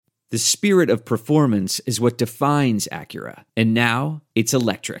The spirit of performance is what defines Acura. And now, it's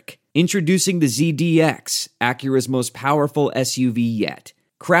electric. Introducing the ZDX, Acura's most powerful SUV yet.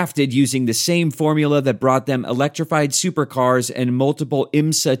 Crafted using the same formula that brought them electrified supercars and multiple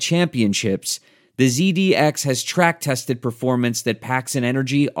IMSA championships, the ZDX has track-tested performance that packs an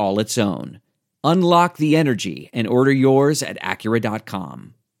energy all its own. Unlock the energy and order yours at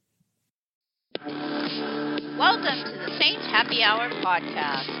Acura.com. Welcome to the Saints Happy Hour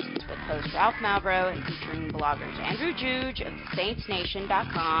podcast with host Ralph Malbrough and featuring bloggers Andrew Juge of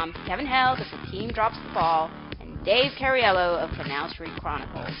SaintsNation.com, Kevin Held of The Team Drops the Ball, and Dave Cariello of Canal Street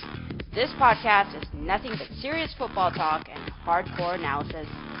Chronicles. This podcast is nothing but serious football talk and hardcore analysis.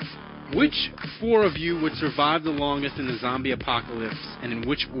 Which four of you would survive the longest in the zombie apocalypse, and in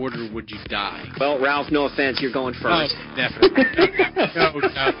which order would you die? Well, Ralph, no offense, you're going first. Oh, definitely. No.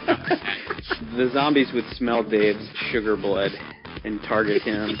 The zombies would smell Dave's sugar blood and target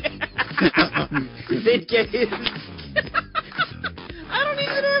him. They'd get his... I don't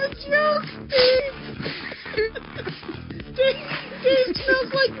even have a joke, Dave. Dave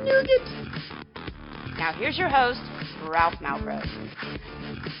smells like nougat. Now here's your host, Ralph Malbrough.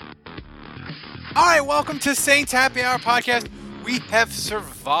 All right, welcome to Saints Happy Hour podcast. We have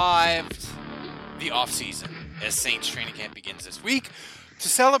survived the offseason as Saints training camp begins this week. To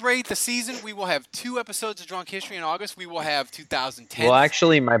celebrate the season, we will have 2 episodes of Drunk History in August. We will have 2010. Well,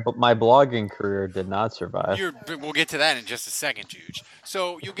 actually, my blogging career did not survive. We'll get to that in just a second, Juge.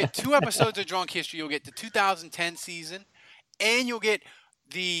 So you'll get 2 episodes of Drunk History. You'll get the 2010 season, and you'll get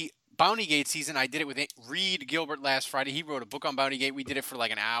the Bountygate season. I did it with Reed Gilbert last Friday. He wrote a book on Bountygate. We did it for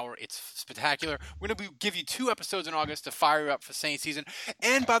like an hour. It's spectacular. We're going to give you 2 episodes in August to fire you up for Saints season.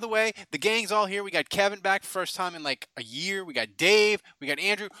 And by the way, the gang's all here. We got Kevin back first time in like a year. We got Dave. We got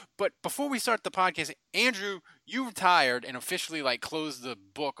Andrew. But before we start the podcast, Andrew, you retired and officially like closed the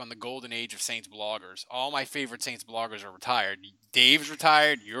book on the golden age of Saints bloggers. All my favorite Saints bloggers are retired. Dave's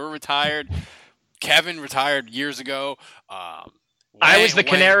retired. You're retired. Kevin retired years ago. I was the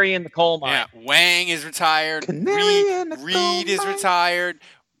canary in the coal mine. Yeah, Wang is retired. Reed is retired.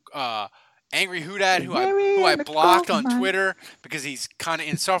 Angry Houdat, who I blocked on Twitter because he's kind of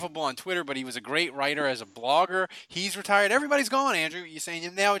insufferable on Twitter, but he was a great writer as a blogger. He's retired. Everybody's gone, Andrew. You're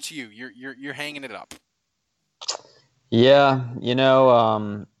saying now it's you. You're hanging it up. Yeah,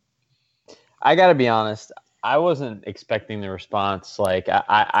 I got to be honest. I wasn't expecting the response. Like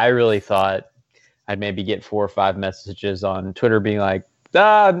I really thought I'd maybe get 4 or 5 messages on Twitter being like,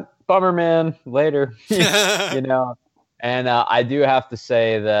 bummer, man, later, And I do have to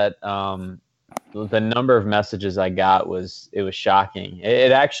say that the number of messages I got was shocking.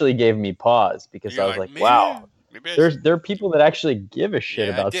 It actually gave me pause because I was like, wow, there are people that actually give a shit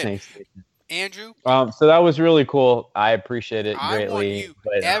about Saints. Andrew? So that was really cool. I appreciate it greatly. I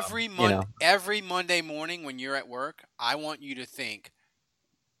want you, every Monday morning when you're at work, I want you to think,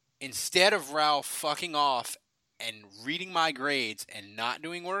 instead of Ralph fucking off and reading my grades and not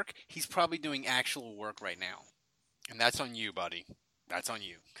doing work, he's probably doing actual work right now. And that's on you, buddy. That's on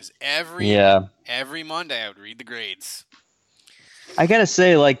you. Because every Monday I would read the grades. I got to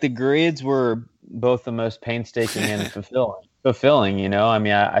say, like, the grades were both the most painstaking and fulfilling, I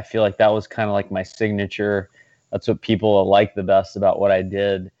mean, I feel like that was kind of like my signature. That's what people like the best about what I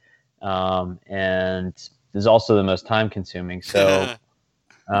did. And it was also the most time consuming. So...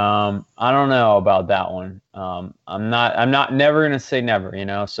 I don't know about that one. I'm never going to say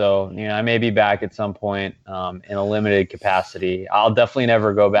never, so, I may be back at some point, in a limited capacity. I'll definitely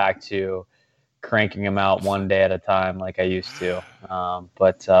never go back to cranking them out one day at a time like I used to.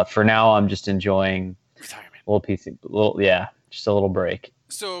 But for now, I'm just enjoying retirement. Just a little break.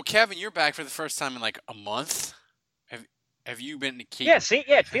 So Kevin, you're back for the first time in like a month. Have you been keeping? Yeah,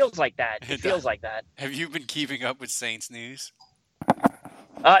 it feels like that. It feels like that. Have you been keeping up with Saints news?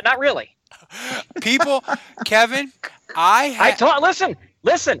 Not really. People, Kevin,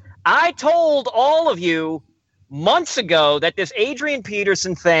 listen. I told all of you months ago that this Adrian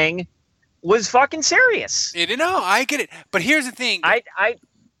Peterson thing was fucking serious. I get it. But here's the thing.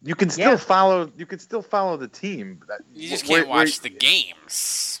 You can still follow. You can still follow the team. You just can't watch the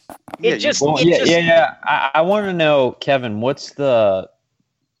games. I want to know, Kevin, what's the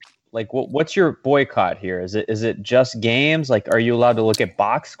what's your boycott here? Is it just games? Like, are you allowed to look at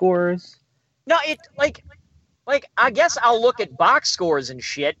box scores? No, I guess I'll look at box scores and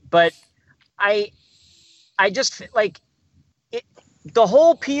shit, but I just like it. The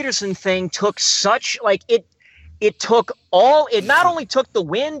whole Peterson thing took such it took all. It not only took the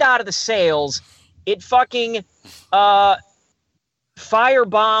wind out of the sails, it fucking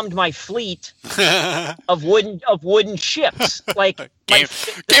firebombed my fleet of wooden ships. Like Game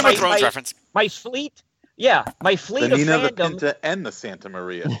of Thrones reference. My fleet. Yeah, my fleet The of Nina, the fandom. Pinta, and the Santa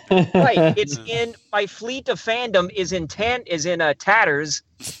Maria. Right, it's in my fleet of fandom is in tatters,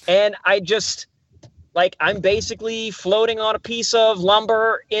 and I just like I'm basically floating on a piece of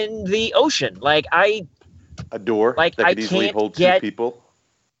lumber in the ocean. Like a door that could easily hold two people.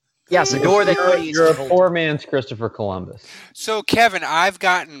 Yes, a door that could easily You're a hold. poor man's Christopher Columbus. So, Kevin, I've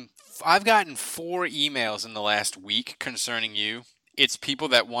gotten 4 emails in the last week concerning you. It's people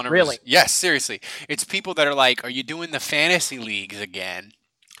that want to... Really? Yes, seriously. It's people that are like, are you doing the fantasy leagues again?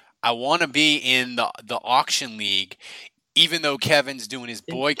 I want to be in the auction league, even though Kevin's doing his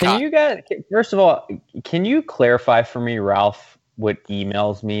boycott. Can you guys, first of all, can you clarify for me, Ralph, what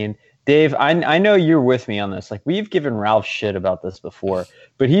emails mean? Dave, I know you're with me on this. Like, we've given Ralph shit about this before,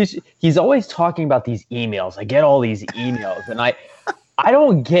 but he's always talking about these emails. I get all these emails, and I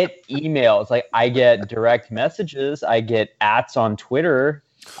don't get emails. Like, I get direct messages. I get ats on Twitter.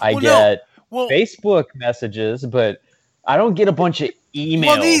 I get Facebook messages, but I don't get a bunch of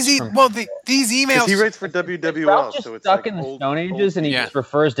emails. Well, these emails. He writes for WWL, Ralph just so it's stuck like in the old, Stone Ages, and he Yeah. just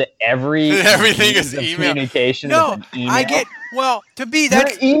refers to everything is email. communication. No, as an email. I get... Well, to be Your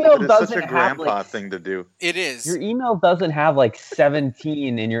that... email But it's doesn't such a have grandpa like, thing to do. It is. your email doesn't have like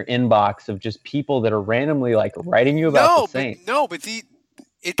 17 in your inbox of just people that are randomly like writing you about the Saints. But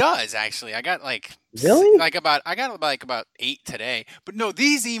it does actually. I got like Really? I got about 8 today. But no,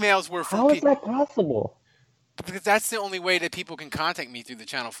 these emails were for How is that possible? because that's the only way that people can contact me through the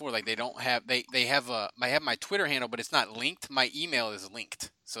Channel 4. Like they don't have I have my Twitter handle, but it's not linked. My email is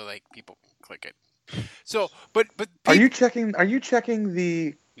linked, so like people can click it. So, but Are you checking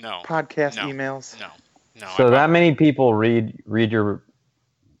the no podcast no, emails? No. So that many people read your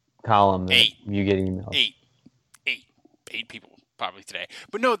column that 8. you get emails. 8 people probably today.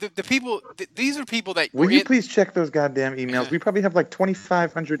 But no, the people these are people that Will you please check those goddamn emails? We probably have like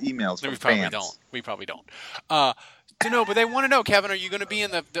 2,500 emails from fans. We probably don't. But they want to know, Kevin, are you going to be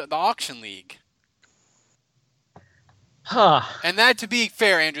in the auction league? Huh. And that, to be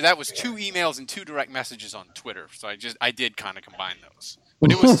fair, Andrew, that was 2 emails and 2 direct messages on Twitter. So I did kind of combine those.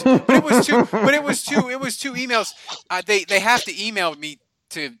 But it was two emails. They have to email me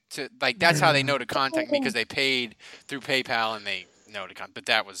to like that's how they know to contact me because they paid through PayPal and they know to contact. But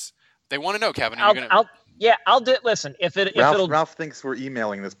they want to know, Kevin. Are you gonna... I'll do. Listen, Ralph thinks we're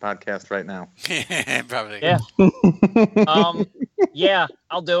emailing this podcast right now. Probably. Yeah. Yeah,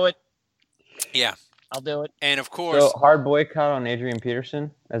 I'll do it. Yeah. I'll do it. And of course, So hard boycott on Adrian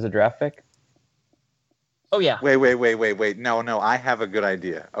Peterson as a draft pick. Oh yeah. Wait. No, I have a good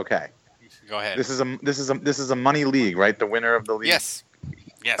idea. Okay. Go ahead. This is a money league, right? The winner of the league. Yes.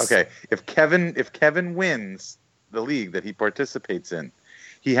 Okay. If Kevin wins the league that he participates in,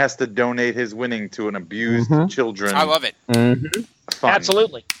 he has to donate his winning to an abused children. I love it. Fund.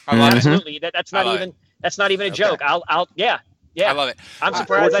 Absolutely. I love it. Absolutely. That's not even a joke. I'll yeah. I love it. I'm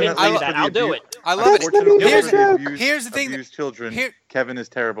surprised I didn't say that. I'll do it. I love it. Unfortunately, Here's the thing. Abused children. Kevin is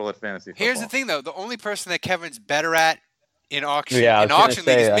terrible at fantasy football. Here's the thing, though. The only person that Kevin's better at in auction Yeah, league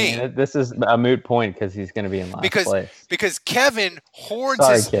is me. This is a moot point because he's going to be in last place. Because Kevin hoards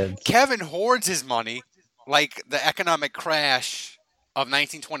his money like the economic crash of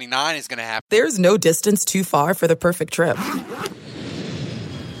 1929 is going to happen. There's no distance too far for the perfect trip.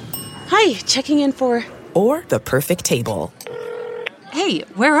 Hi, checking in for... Or the perfect table. Hey,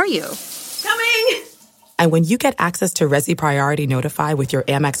 where are you? Coming! And when you get access to Resi Priority Notify with your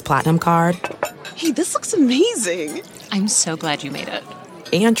Amex Platinum card... Hey, this looks amazing. I'm so glad you made it.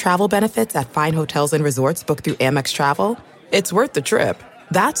 And travel benefits at fine hotels and resorts booked through Amex Travel, it's worth the trip.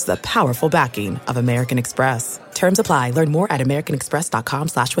 That's the powerful backing of American Express. Terms apply. Learn more at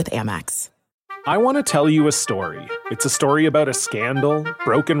americanexpress.com/withAmex. I want to tell you a story. It's a story about a scandal,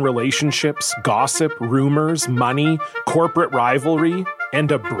 broken relationships, gossip, rumors, money, corporate rivalry, and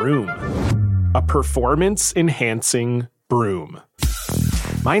a broom. A performance-enhancing broom.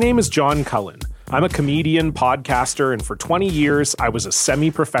 My name is John Cullen. I'm a comedian, podcaster, and for 20 years, I was a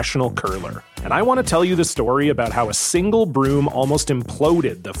semi-professional curler. And I want to tell you the story about how a single broom almost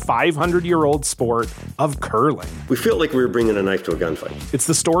imploded the 500-year-old sport of curling. We felt like we were bringing a knife to a gunfight. It's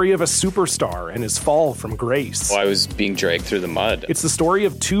the story of a superstar and his fall from grace. Well, I was being dragged through the mud. It's the story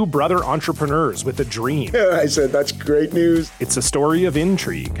of 2 brother entrepreneurs with a dream. I said, that's great news. It's a story of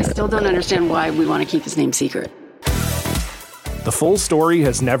intrigue. I still don't understand why we want to keep his name secret. The full story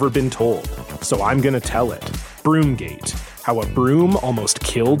has never been told, so I'm going to tell it. Broomgate, how a broom almost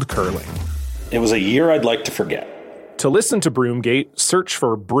killed curling. It was a year I'd like to forget. To listen to Broomgate, search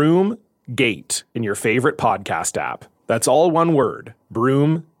for Broomgate in your favorite podcast app. That's all one word,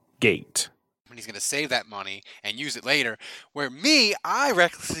 Broomgate. And he's going to save that money and use it later. Where me, I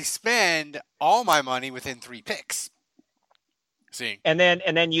recklessly spend all my money within 3 picks. See? And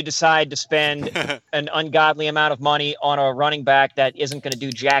then you decide to spend an ungodly amount of money on a running back that isn't going to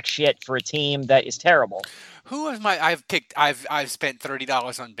do jack shit for a team that is terrible. Who is my? I've spent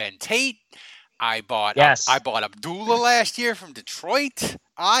 $30 on Ben Tate. I bought Abdullah last year from Detroit.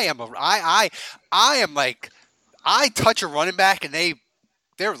 I touch a running back and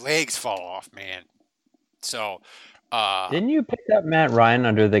their legs fall off, man. So, didn't you pick up Matt Ryan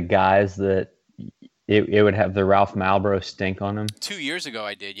under the guise that it would have the Ralph Malbrough stink on him? 2 years ago,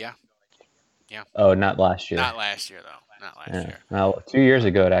 I did, yeah. Oh, not last year. Not last year, though. Not last year. No, 2 years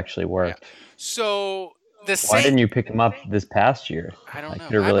ago it actually worked. Yeah. So why didn't you pick him up this past year? I don't know.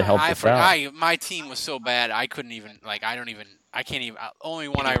 Could have really helped us out. My team was so bad, I couldn't even I can't even. Only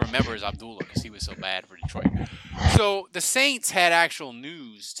one I remember is Abdullah because he was so bad for Detroit. So the Saints had actual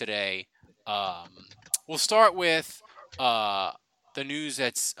news today. We'll start with the news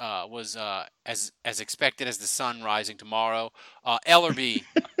that's was as expected as the sun rising tomorrow. Ellerbe,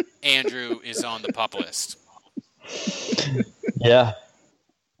 Andrew, is on the PUP list. Yeah.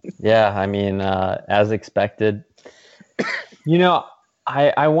 I mean, as expected.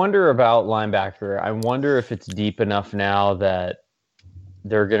 I wonder about linebacker. I wonder if it's deep enough now that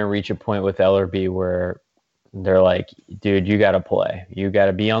they're going to reach a point with Ellerbe where they're like, dude, you got to play. You got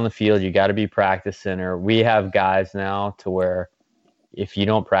to be on the field. You got to be practicing. Or we have guys now to where if you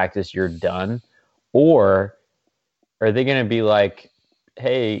don't practice, you're done. Or are they going to be like,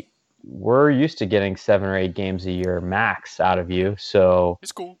 hey, we're used to getting 7 or 8 games a year max out of you. So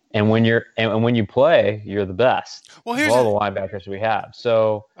it's cool. And when when you play, you're the best. Well, here's all the linebackers we have.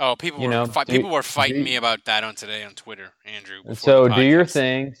 So people were fighting me about that on Twitter, Andrew. So do your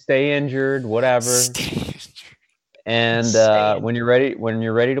thing, stay injured, whatever. Stay injured. And when you're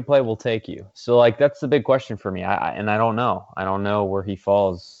ready to play, we'll take you. So that's the big question for me. I don't know. I don't know where he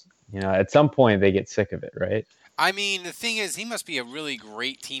falls. At some point they get sick of it, right? I mean, the thing is, he must be a really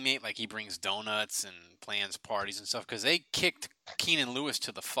great teammate. Like, he brings donuts and plans parties and stuff because they kicked Keenan Lewis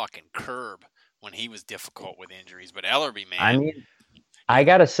to the fucking curb when he was difficult with injuries. But Ellerbe, man. I mean, I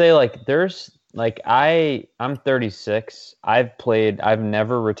got to say, I'm 36. I've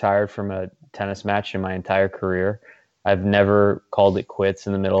never retired from a tennis match in my entire career. I've never called it quits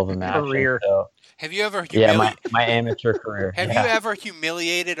in the middle of a match. Have you ever my amateur carear. Have you ever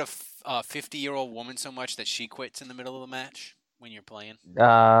humiliated a 50-year-old woman so much that she quits in the middle of a match when you're playing?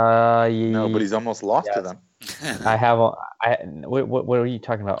 No, but he's almost lost to them. I have. What are you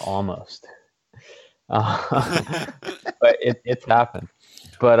talking about? Almost. But it's happened.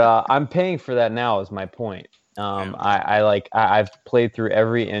 But I'm paying for that now. Is my point. I've played through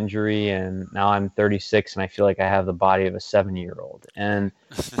every injury, and now I'm 36, and I feel like I have the body of a 7-year-old. And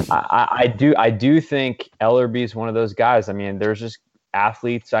I do think Ellerbe is one of those guys. I mean, there's just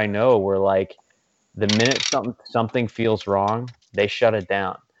athletes I know where the minute something feels wrong, they shut it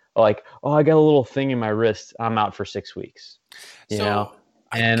down. Like, oh, I got a little thing in my wrist, I'm out for 6 weeks. You know?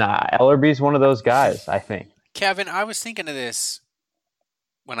 And Ellerbe is one of those guys, I think. Kevin, I was thinking of this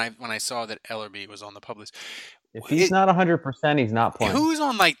when I saw that Ellerbe was on the PUP list. If he's not 100%, he's not playing. Who's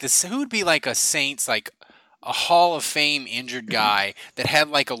on this? Who would be a Saints, a Hall of Fame injured guy that had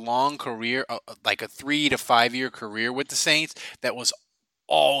a long career, a 3 to 5 year career with the Saints that was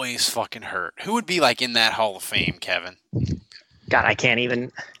always fucking hurt? Who would be in that Hall of Fame, Kevin? God, I can't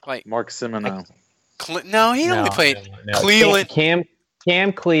even. Mark Simoneau. No, he only played Cleveland.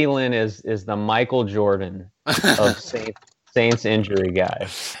 Cam Cleveland is the Michael Jordan of Saints injury guy.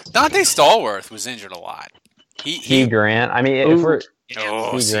 Dante Stallworth was injured a lot. C. Grant. I mean, if we're C.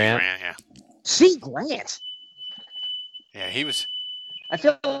 Grant, yeah. C. Grant. Yeah, he was. I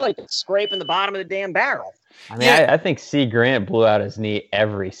feel like scraping the bottom of the damn barrel. I mean, I think C. Grant blew out his knee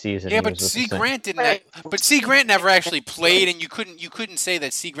every season. Yeah, but C. Grant didn't. But C. Grant never actually played, and you couldn't say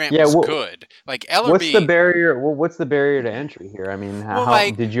that C. Grant was good. Ellerbe. What's the barrier? What's the barrier to entry here? I mean,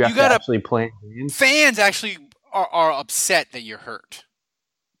 how did you have to actually play games? Fans actually are upset that you're hurt.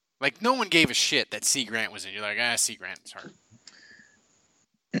 No one gave a shit that C. Grant was in. You're like, C. Grant's hurt.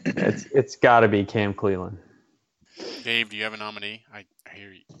 It's got to be Cam Cleveland. Dave, do you have a nominee? I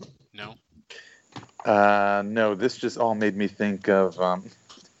hear you. No? No, this just all made me think of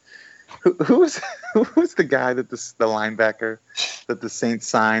who's the guy that the linebacker that the Saints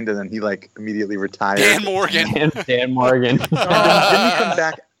signed and then he immediately retired? Dan Morgan. Dan Morgan.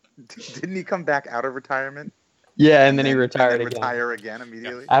 Didn't he come back out of retirement? Yeah, and then he retired again. Retire again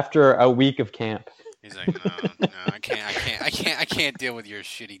immediately after a week of camp. He's like, no, I can't deal with your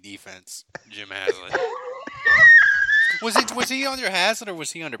shitty defense, Jim Haslett. Was he under Haslett or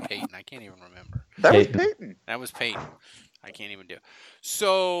was he under Peyton? I can't even remember. That was Peyton. That was Peyton. I can't even do.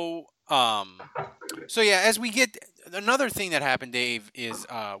 So yeah, as we get another thing that happened, Dave, is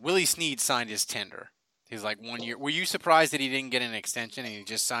Willie Snead signed his tender. He's like 1 year. Were you surprised that he didn't get an extension and he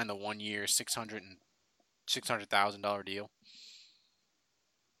just signed the 1 year $600,000 deal?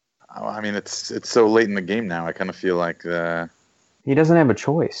 Oh, I mean, it's so late in the game now. I kind of feel like he doesn't have a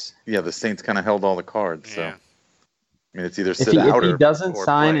choice. Yeah, the Saints kind of held all the cards. So, I mean, it's either if sit out he doesn't or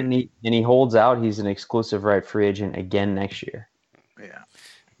sign play. and he holds out, he's an exclusive right free agent again next year. Yeah,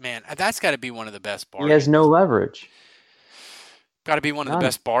 man, that's got to be one of the best bargains. He has no leverage. Got to be one of the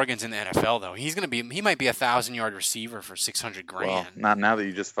best bargains in the NFL, though. He might be a 1,000-yard receiver for $600,000. Well, not now that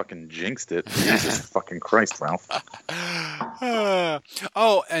you just fucking jinxed it. Jesus fucking Christ, Ralph. And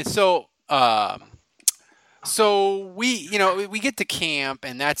so we get to camp,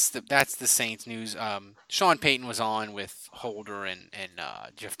 and that's the Saints news. Sean Payton was on with Holder and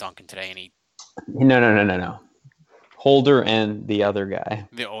Jeff Duncan today, and he No. Holder and the other guy.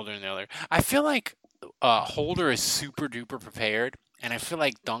 The Holder and the other. I feel like Holder is super duper prepared, and I feel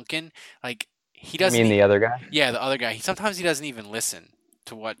like Duncan, like he doesn't. You mean the other guy? Yeah, the other guy. Sometimes he doesn't even listen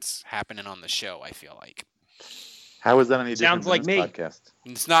to what's happening on the show. I feel like. How is that any different? Sounds like than this me. Podcast?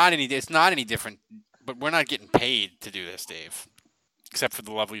 It's not any different, but we're not getting paid to do this, Dave, except for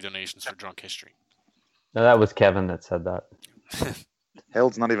the lovely donations for Drunk History. No, that was Kevin that said that.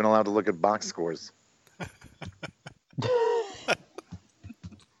 Held's not even allowed to look at box scores.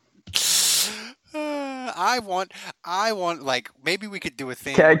 I want, like, maybe we could do a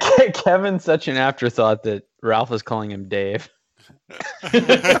thing. Kevin's such an afterthought that Ralph is calling him Dave.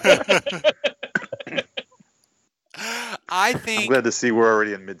 I think. I'm glad to see we're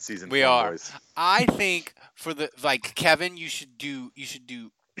already in mid-season. We form, are. Boys. I think for Kevin, you should do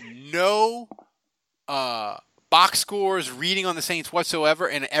no box scores, reading on the Saints whatsoever,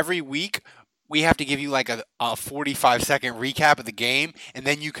 and every week we have to give you like a 45-second recap of the game, and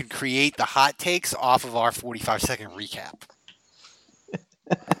then you can create the hot takes off of our 45-second recap.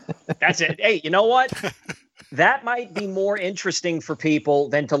 That's it. Hey, you know what? That might be more interesting for people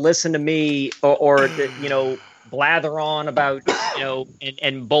than to listen to me or blather on about,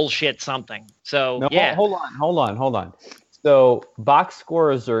 and bullshit something. So, no, yeah. Hold on. So box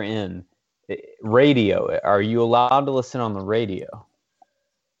scores are in radio. Are you allowed to listen on the radio?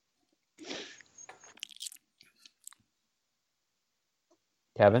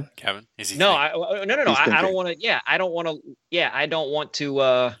 Kevin, is he? No, I don't want to. Yeah, I don't want to. Yeah, I don't want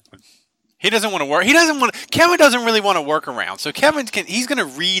to. He doesn't want to work. Kevin doesn't really want to work around. So he's going to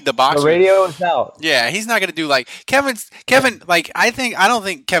read the box. The radio is out. Yeah, he's not going to do like Kevin. Like I don't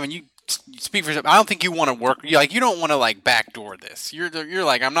think Kevin. You speak for yourself. I don't think you want to work. You don't want to like backdoor this. You're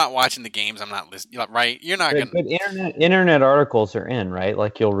like, I'm not watching the games. I'm not listening. Right? You're not going to. But internet articles are in, right?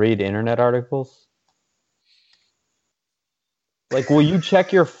 Like you'll read internet articles. Like, will you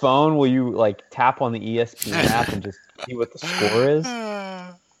check your phone? Will you like tap on the ESPN app and just see what the score is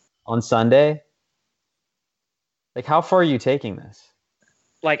on Sunday? Like, how far are you taking this?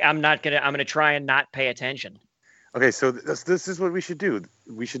 Like, I'm gonna try and not pay attention. Okay, so this is what we should do.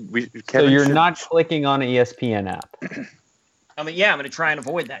 Kevin so you're not clicking on an ESPN app. I mean, yeah, I'm gonna try and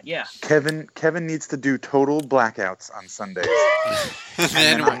avoid that. Yeah. Kevin needs to do total blackouts on Sundays, and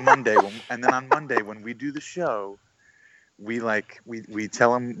then on Monday when we do the show. We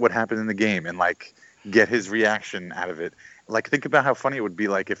tell him what happened in the game and like get his reaction out of it. Like think about how funny it would be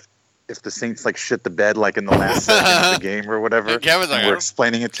like if the Saints like shit the bed like in the last second of the game or whatever. And we're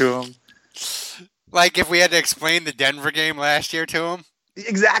explaining it to him. Like if we had to explain the Denver game last year to him.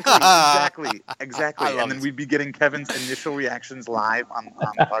 Exactly. And then we'd be getting Kevin's initial reactions live on the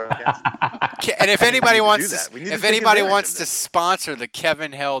podcast. And if anybody wants to sponsor the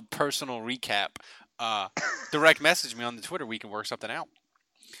Kevin Held personal recap. Direct message me on the Twitter. We can work something out.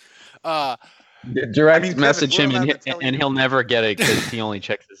 Message him and he'll never get it because he only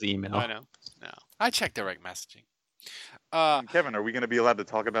checks his email. I know. No, I check direct messaging. Kevin, are we going to be allowed to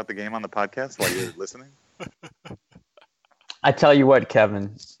talk about the game on the podcast while you're listening? I tell you what,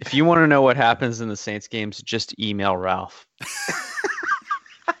 Kevin, if you want to know what happens in the Saints games, just email Ralph.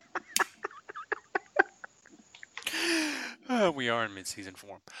 We are in mid-season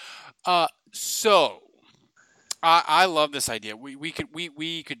form. So I love this idea. We could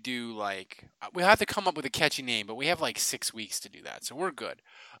do like we have to come up with a catchy name, but we have like 6 weeks to do that, so we're good.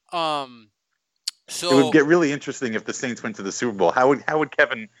 So it would get really interesting if the Saints went to the Super Bowl. How would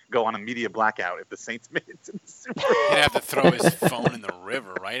Kevin go on a media blackout if the Saints made it to the Super Bowl? He'd have to throw his phone in the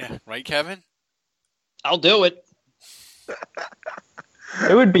river, right? Right, Kevin? I'll do it.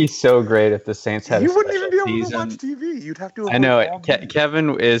 It would be so great if the Saints had. You a wouldn't even be special able season. to watch TV. You'd have to. I know avoid all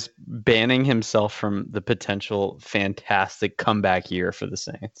Kevin is banning himself from the potential fantastic comeback year for the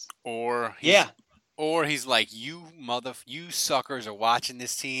Saints. Or he's like, you suckers are watching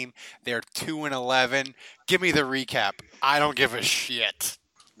this team. They're 2-11. Give me the recap. I don't give a shit.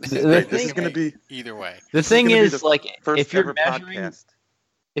 This is going to be either way. The thing is, like, first if you're ever measuring, podcast.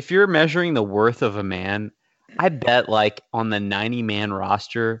 if you're measuring the worth of a man, I bet like on the 90-man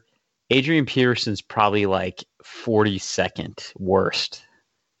roster, Adrian Peterson's probably like 42nd worst.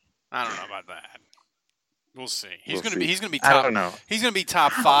 I don't know about that. We'll see. He's We'll gonna see. be I top. don't know. He's gonna be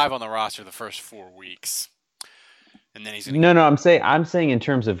top 5 on the roster the first 4 weeks, and then he's gonna. No, I'm saying in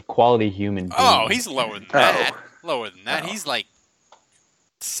terms of quality human being. Oh, he's lower than that. Oh. Lower than that. Oh. He's like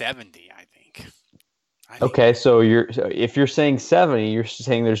 70, I think. Okay, so if you're saying 70, you're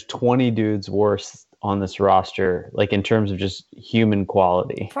saying there's 20 dudes worse on this roster, like in terms of just human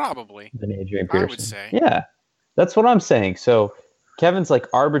quality. Probably. Than Adrian Peterson. I would say. Yeah, that's what I'm saying. So Kevin's like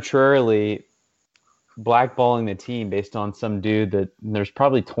arbitrarily blackballing the team based on some dude that there's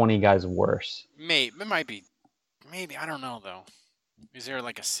probably 20 guys worse. Maybe it might be. Maybe I don't know though. Is there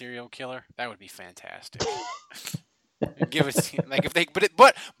like a serial killer? That would be fantastic. Give us like if they,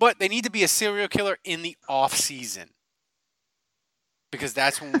 but they need to be a serial killer in the off season because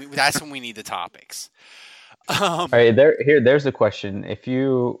that's when we need the topics. All right, there's a question. If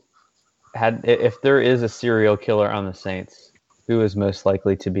there is a serial killer on the Saints, who is most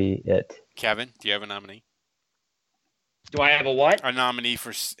likely to be it? Kevin, do you have a nominee? Do I have a what? A nominee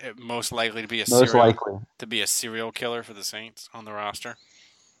for most likely to be a serial killer for the Saints on the roster.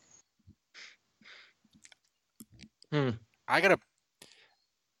 I gotta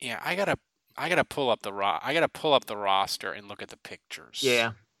pull up the roster and look at the pictures.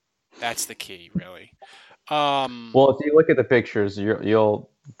 Yeah, that's the key, really. Well, if you look at the pictures, you'll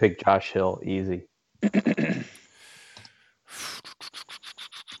pick Josh Hill easy.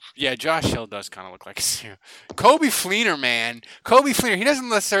 Yeah, Josh Hill does kind of look like a serial. Kobe Fleener, man. Kobe Fleener, he doesn't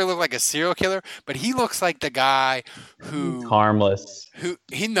necessarily look like a serial killer, but he looks like the guy who... Harmless.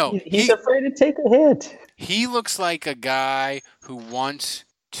 He's afraid to take a hit. He looks like a guy who wants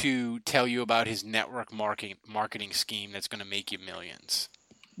to tell you about his network marketing scheme that's going to make you millions.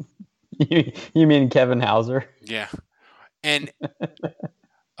 You mean Kevin Hauser? Yeah. And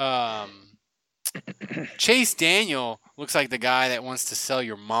Chase Daniel looks like the guy that wants to sell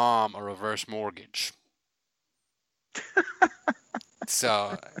your mom a reverse mortgage.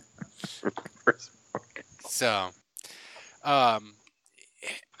 So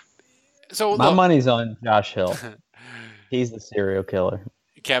my money's on Josh Hill. He's the serial killer.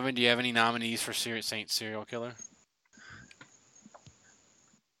 Kevin, do you have any nominees for Saints serial killer?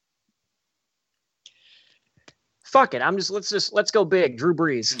 Fuck it. Let's go big. Drew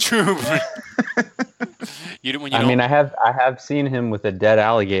Brees. Drew Brees. I have seen him with a dead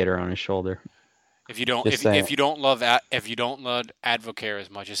alligator on his shoulder. If you don't love Advocare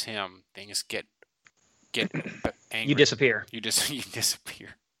as much as him, things get angry. You disappear. You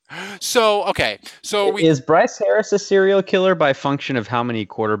disappear. So okay. So is Bryce Harris a serial killer by function of how many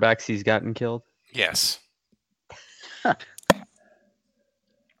quarterbacks he's gotten killed? Yes.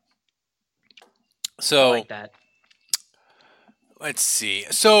 So I like that. Let's see.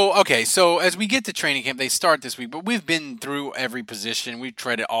 So as we get to training camp, they start this week, but we've been through every position. We've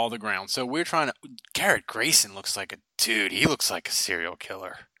treaded all the ground. So we're trying to... Garrett Grayson looks like a dude. He looks like a serial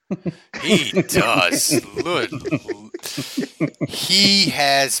killer. He does. Look. He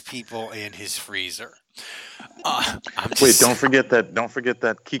has people in his freezer. Wait, don't forget that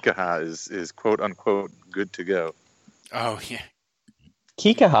Kikaha is quote unquote good to go. Oh, yeah.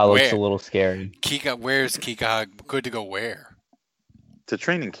 Kikaha looks a little scary. Where's Kikaha good to go where? To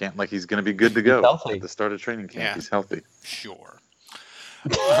training camp, like he's going to be good to go at the start of training camp. Yeah. He's healthy. Sure.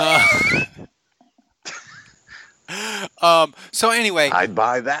 So anyway, I'd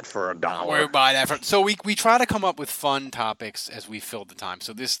buy that for $1. We'll buy that for. So we try to come up with fun topics as we fill the time.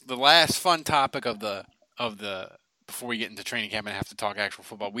 So the last fun topic of the before we get into training camp and have to talk actual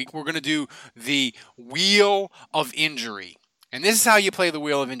football week, we're going to do the Wheel of Injury. And this is how you play the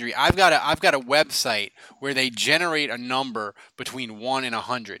Wheel of Injury. I've got a website where they generate a number between 1 and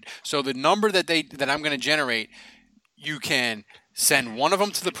 100. So the number that I'm going to generate, you can send one of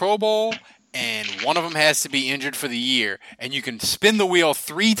them to the Pro Bowl, and one of them has to be injured for the year. And you can spin the wheel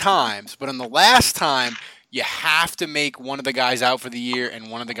 3 times, but on the last time, you have to make one of the guys out for the year and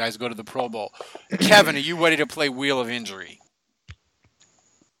one of the guys go to the Pro Bowl. Kevin, are you ready to play Wheel of Injury?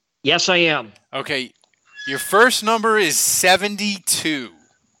 Yes, I am. Okay. Your first number is 72.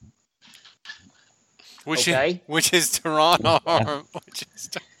 Which Okay. is Teron Arm.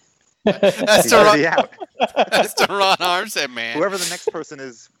 He's already out. That's Teron Armstead, man. Whoever the next person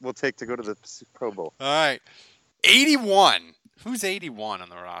is, will take to go to the Pro Bowl. All right. 81. Who's 81 on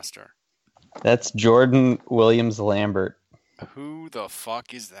the roster? That's Jordan Williams Lambert. Who the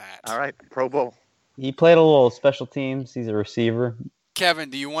fuck is that? All right, Pro Bowl. He played a little special teams. He's a receiver. Kevin,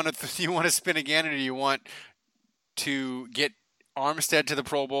 do you want to spin again, or do you want to get Armstead to the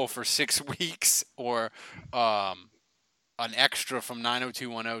Pro Bowl for 6 weeks, or an extra from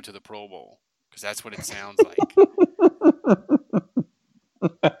 90210 to the Pro Bowl? Because that's what it sounds like.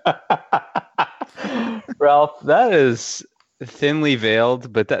 Ralph, that is thinly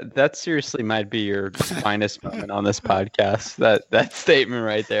veiled, but that seriously might be your finest moment on this podcast. That statement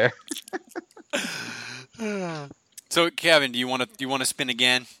right there. So, Kevin, do you want to spin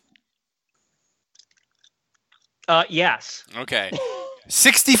again? Yes. Okay.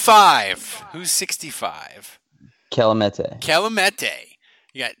 65. Who's 65? Calamete. Calamete.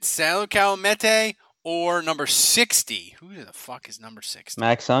 You got Salo Calamete or number 60. Who the fuck is number 60?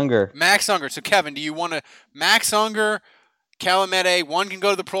 Max Unger. Max Unger. So, Kevin, do you want to Max Unger, Calamete? One can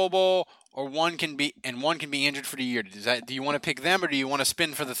go to the Pro Bowl, or one can be injured for the year. Do you want to pick them, or do you want to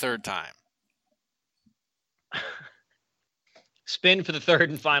spin for the third time? Spin for the third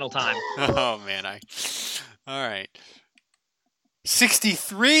and final time. Oh man, all right.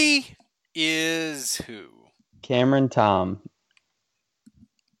 63 is who? Cameron Tom.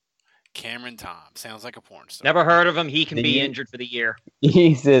 Cameron Tom. Sounds like a porn star. Never heard of him. He can be injured for the year.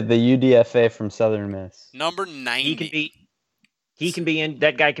 He's the UDFA from Southern Miss. Number 90.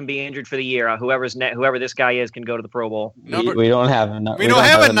 That guy can be injured for the year. Whoever this guy is can go to the Pro Bowl. We don't have a we don't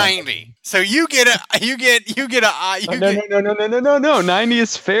have a 90. So you get a No. 90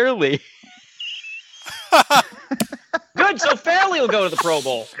 is Fairley. Good. So Fairley will go to the Pro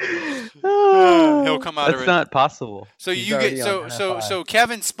Bowl. He'll come out. That's not possible. So you get so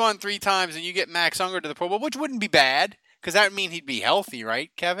Kevin spun 3 times and you get Max Unger to the Pro Bowl, which wouldn't be bad because that would mean he'd be healthy, right,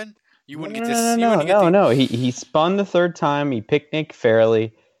 Kevin? You wouldn't get this. No. He spun the 3rd time. He picked Nick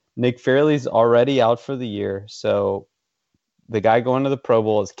Fairley. Nick Fairley's already out for the year, so the guy going to the Pro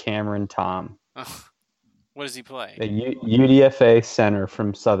Bowl is Cameron Tom. What does he play? The UDFA center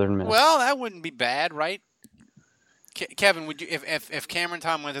from Southern Miss. Well, that wouldn't be bad, right? Kevin, would you if Cameron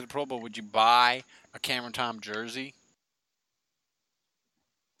Tom went to the Pro Bowl, would you buy a Cameron Tom jersey?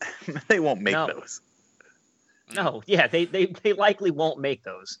 They won't make those. No, yeah, they likely won't make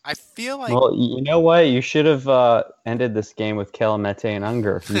those. I feel like. Well, you know what? You should have ended this game with Calamete and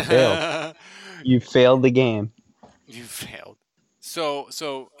Unger. You failed. You failed the game. You failed. So,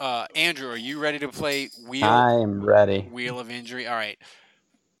 Andrew, are you ready to play Wheel? I'm ready. Wheel of Injury. All right.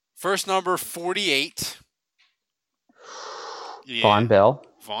 First number 48. Yeah. Von Bell.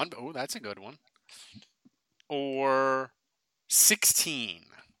 Oh, that's a good one. Or 16.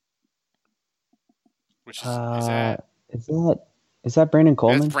 Which is that? Is that Brandon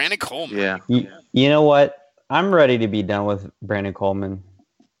Coleman? That's Brandon Coleman. Yeah. You know what? I'm ready to be done with Brandon Coleman.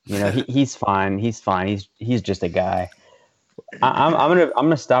 You know, he's fine. He's fine. He's just a guy. I'm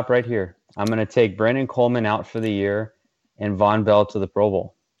gonna stop right here. I'm gonna take Brandon Coleman out for the year and Von Bell to the Pro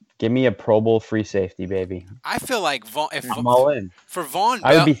Bowl. Give me a Pro Bowl free safety, baby. I feel like I'm all in. For Von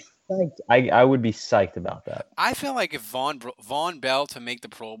Bell, I would be psyched. I would be psyched about that. I feel like if Von Bell to make the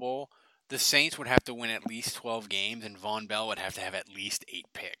Pro Bowl, the Saints would have to win at least 12 games, and Von Bell would have to have at least 8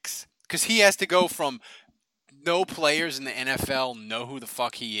 picks. Because he has to go from no players in the NFL know who the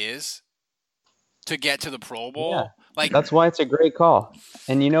fuck he is to get to the Pro Bowl. Yeah. Like that's why it's a great call.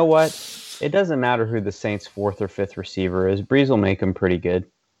 And you know what? It doesn't matter who the Saints' 4th or 5th receiver is. Breeze will make him pretty good.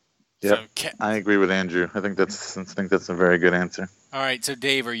 Yep, I agree with Andrew. I think that's a very good answer. All right, so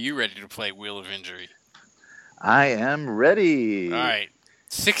Dave, are you ready to play Wheel of Injury? I am ready. All right.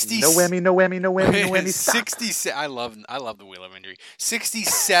 60. No whammy. Stop. 67. I love the Wheel of Injury.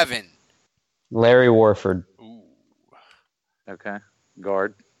 67. Larry Warford. Ooh. Okay.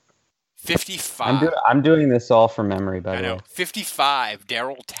 Guard. 55. I'm doing this all from memory, by the way. 55.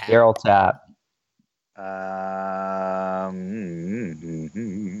 Daryl Tapp. Daryl Tapp.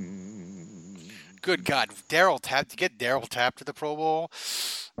 Good God, Daryl Tapp to get Daryl Tapp to the Pro Bowl.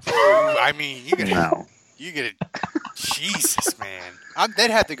 I mean, you get it. Jesus, man.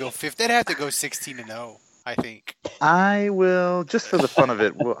 They'd have to go 5th. They'd have to go 16-0. I think. I will, just for the fun of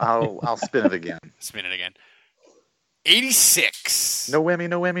it. I'll spin it again. Spin it again. 86. No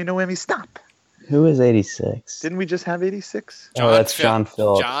whammy. Stop. Who is 86? Didn't we just have 86? That's John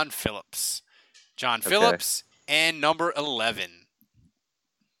Phillips. John Phillips and number 11.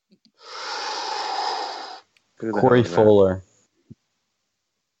 Corey Fuller.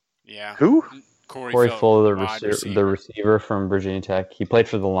 Yeah. Who? Corey Fuller, the receiver from Virginia Tech. He played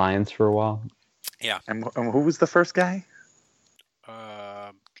for the Lions for a while. Yeah. And who was the first guy?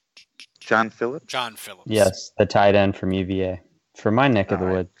 John Phillips? John Phillips. Yes, the tight end from UVA. From my neck of the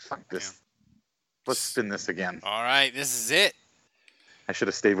woods. Fuck this. Let's spin this again. All right, this is it. I should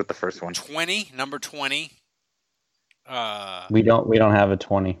have stayed with the first one. 20, number 20. We don't have a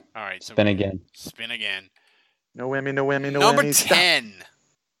 20. All right, so spin again. Spin again. No whammy, no whammy, no number whammy. 10. Stop.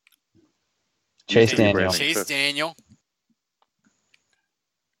 Chase Daniel. Chase Daniel.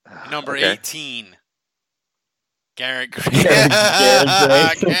 Number Okay. 18. Garrett Grayson.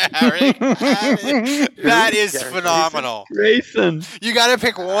 That is phenomenal. Grayson. You got to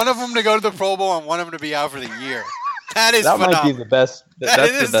pick one of them to go to the Pro Bowl and one of them to be out for the year. That is That phenomenal. might be the best.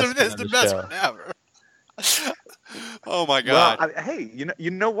 That's the best one ever. Oh my God! Well, hey, you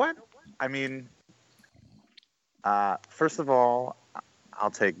know what? I mean, first of all,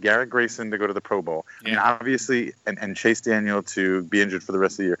 I'll take Garrett Grayson to go to the Pro Bowl. I mean, obviously, and Chase Daniel to be injured for the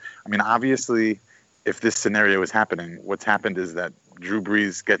rest of the year. I mean, obviously, if this scenario is happening, what's happened is that Drew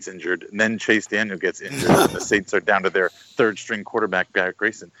Brees gets injured, and then Chase Daniel gets injured, and the Saints are down to their third-string quarterback, Garrett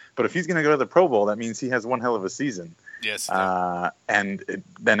Grayson. But if he's going to go to the Pro Bowl, that means he has one hell of a season. Yes. Then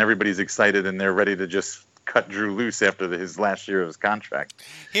everybody's excited, and they're ready to just cut Drew loose after his last year of his contract.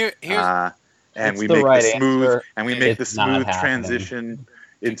 And we make the smooth transition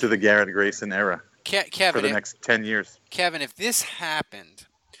into the Garrett Grayson era Kevin, for the next 10 years. Kevin, if this happened,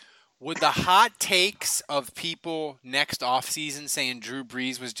 would the hot takes of people next offseason saying Drew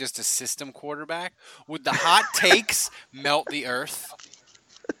Brees was just a system quarterback, would the hot takes melt the earth?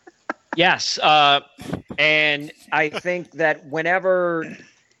 Yes. And I think that whenever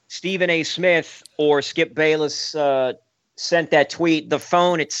Stephen A. Smith or Skip Bayless sent that tweet, the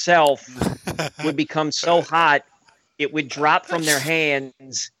phone itself would become so hot it would drop from their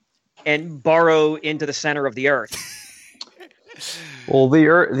hands and burrow into the center of the earth. Well,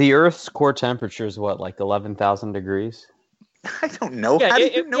 the Earth's core temperature is what, like 11,000 degrees? I don't know. How do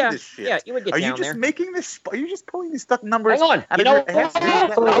you know this shit? Yeah, you would get Are down you just there. making this? Are you just pulling these stuff numbers? Hang on. Out You of know your ass?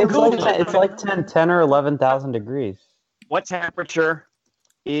 It's like 10 or 11,000 degrees. What temperature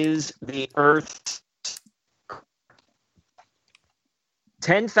is the Earth's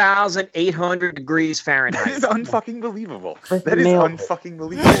 10,800 degrees Fahrenheit? That is unfucking believable. Freaking That is nailed it. unfucking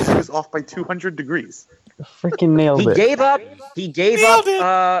believable. He was off by 200 degrees. Freaking nailed it. He gave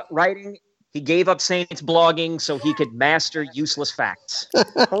up writing. He gave up Saints blogging so he could master useless facts.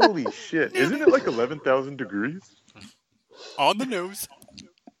 Holy shit. Isn't it like 11,000 degrees? On the nose.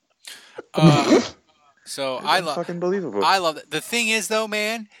 So I love fucking believable. I love it. The thing is, though,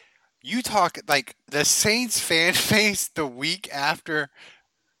 man, you talk like the Saints fan base the week after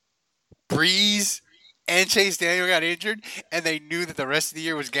Breeze and Chase Daniel got injured, and they knew that the rest of the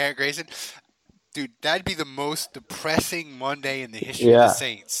year was Garrett Grayson. Dude, that'd be the most depressing Monday in the history of the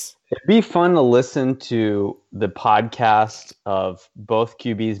Saints. It'd be fun to listen to the podcast of both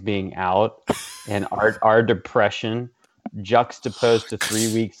QBs being out and our depression juxtaposed to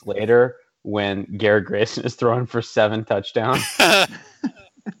 3 weeks later when Garrett Grayson is throwing for 7 touchdowns.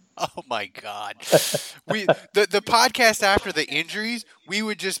 Oh my God! The podcast after the injuries, I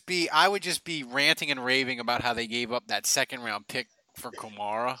would just be ranting and raving about how they gave up that second round pick for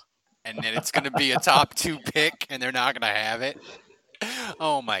Kamara, and then it's going to be a top 2 pick, and they're not going to have it.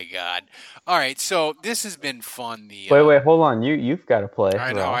 Oh my God! All right, so this has been fun. Wait, hold on. You've got to play.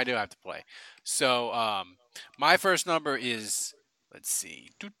 I know, I do have to play. So my first number is, let's see,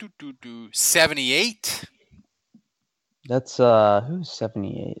 78. That's who's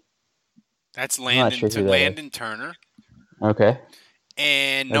 78? That's Landon Landon Turner. Okay.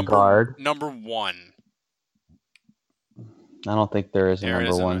 And guard. number 1. I don't think there is a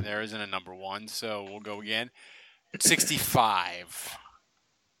number 1. There isn't a number 1, so we'll go again. 65.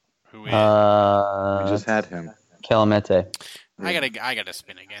 Who is? We just had him. Calamete. I gotta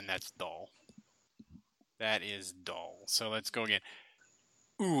spin again. That's dull. That is dull. So let's go again.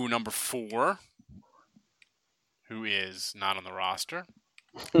 Ooh, number 4. Who is not on the roster.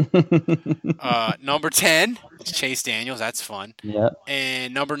 Number 10 is Chase Daniels. That's fun. Yeah.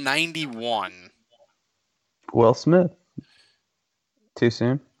 And number 91. Will Smith. Too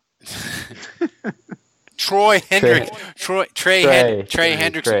soon. Troy Hendricks. Trey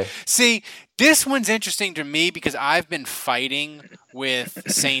Hendricks. Trey. See, this one's interesting to me because I've been fighting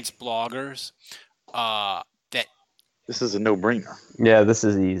with Saints bloggers that this is a no-brainer. Yeah, this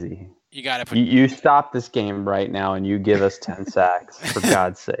is easy. You got to put. You stop this game right now and you give us 10 sacks for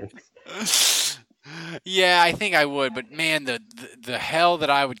God's sake. Yeah, I think I would, but man, the hell that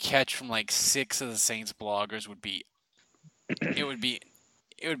I would catch from like 6 of the Saints bloggers would be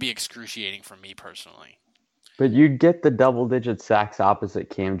it would be excruciating for me personally. But you'd get the double-digit sacks opposite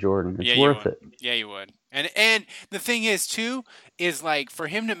Cam Jordan. It's worth it. Yeah, you would. And the thing is too is like for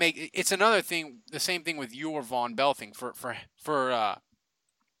him to make it's another thing. The same thing with your Von Bell thing for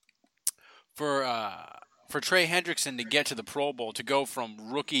Trey Hendrickson to get to the Pro Bowl, to go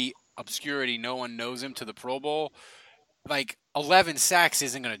from rookie obscurity, no one knows him, to the Pro Bowl. Like 11 sacks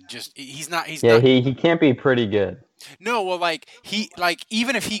isn't gonna just. He's not. He can't be pretty good. No, well,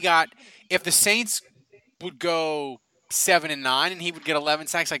 even if the Saints would go 7-9 and he would get 11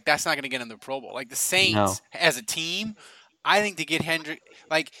 sacks, like that's not gonna get him the Pro Bowl. Like the Saints as a team, I think to get Hendrick,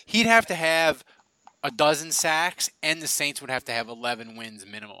 like he'd have to have a dozen sacks, and the Saints would have to have 11 wins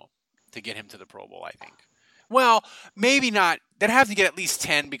minimum to get him to the Pro Bowl. I think. Well, maybe not. They'd have to get at least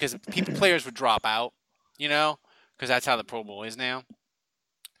 10 because players would drop out. Because that's how the Pro Bowl is now.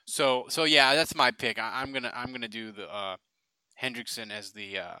 So yeah, that's my pick. I'm gonna do the Hendrickson as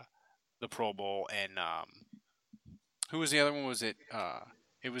the Pro Bowl, and who was the other one? Was it?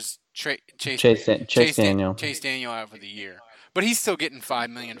 It was Chase Daniel. Chase Daniel out for the year, but he's still getting $5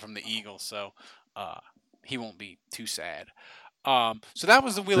 million from the Eagles, so he won't be too sad. So that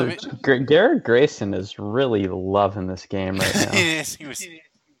was the wheel of it. Garrett Grayson is really loving this game right now. Yes, he was.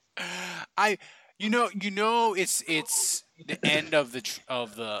 It's the end of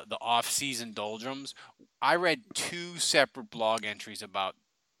the off-season doldrums. I read 2 separate blog entries about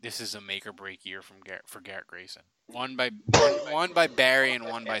this is a make or break year for Garrett Grayson. One by Barry and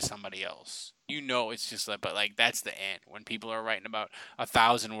one by somebody else. It's just but that's the end when people are writing about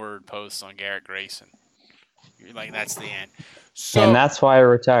 1,000-word posts on Garrett Grayson. You're like, that's the end. So, and that's why I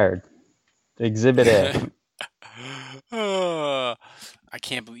retired. Exhibit A. I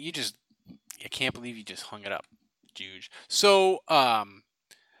can't believe you just hung it up, Juge. So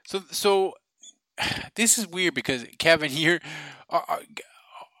this is weird because Kevin,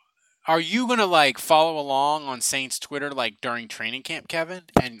 are you gonna follow along on Saints Twitter during training camp, Kevin,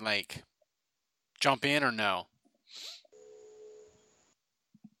 and jump in or no?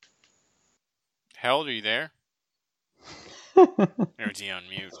 Harold, are you there? Or is he on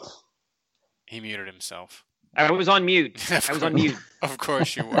mute? He muted himself. I was on mute. Of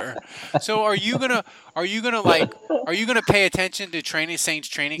course you were. So are you gonna pay attention to Saints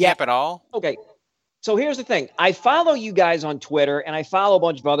training camp at all? Okay. So here's the thing. I follow you guys on Twitter, and I follow a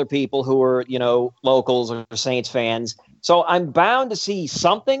bunch of other people who are, locals or Saints fans. So I'm bound to see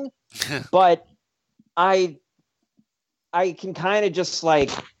something, but I can kind of just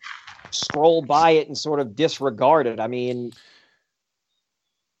scroll by it and sort of disregard it. I mean,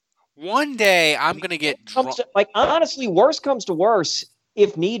 one day I'm gonna get drunk. Honestly, worst comes to worst,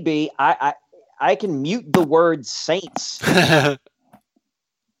 if need be, I can mute the word Saints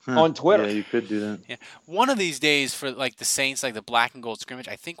on Twitter. Yeah, you could do that. Yeah, one of these days for the Saints, the black and gold scrimmage,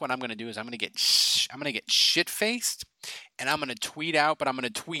 I think what I'm gonna do is I'm gonna get shit faced, and I'm gonna tweet out. But I'm gonna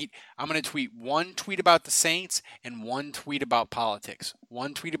tweet one tweet about the Saints and one tweet about politics.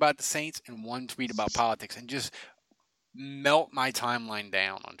 One tweet about the Saints and one tweet about politics, and just melt my timeline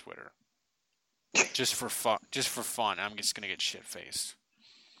down on Twitter. Just for fun. I'm just gonna get shit faced.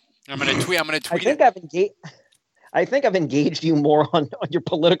 I'm gonna tweet. I think I've engaged you more on your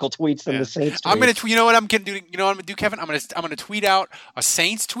political tweets than the Saints tweets. I'm gonna tweet. You know what I'm gonna do? You know what I'm gonna do, Kevin? I'm gonna tweet out a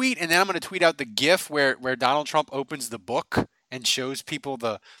Saints tweet, and then I'm gonna tweet out the GIF where Donald Trump opens the book and shows people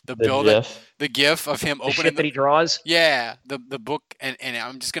the GIF of him opening shit that he draws. Yeah, the book, and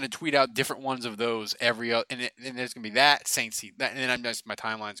I'm just gonna tweet out different ones of those and there's gonna be that Saints that, and then my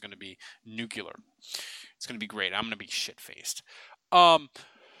timeline's gonna be nuclear. It's gonna be great. I'm gonna be shit faced.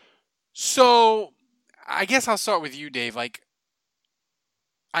 So I guess I'll start with you, Dave. I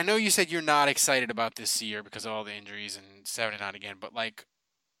know you said you're not excited about this year because of all the injuries and 7-9 again, but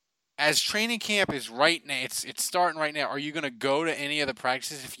as training camp is right now, it's starting right now. Are you going to go to any of the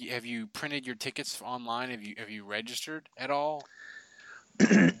practices? Have you printed your tickets online? Have you registered at all?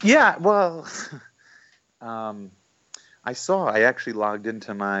 Yeah, well, I actually logged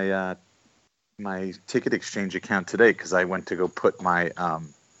into my my ticket exchange account today because I went to go put my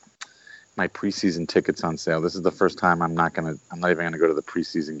my preseason tickets on sale. This is the first time I'm not even gonna go to the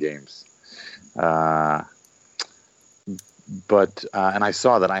preseason games. But I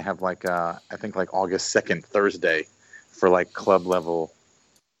saw that I have I think August 2nd, Thursday, for club level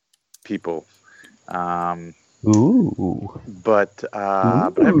people. Ooh. But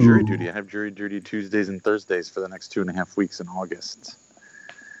I have jury duty. I have jury duty Tuesdays and Thursdays for the next 2.5 weeks in August.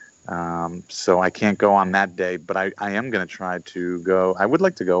 So I can't go on that day, but I am going to try to go. I would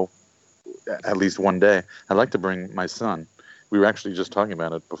like to go at least one day. I'd like to bring my son. We were actually just talking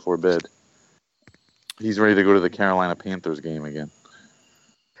about it before bed. He's ready to go to the Carolina Panthers game again.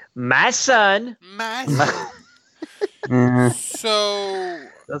 My son. So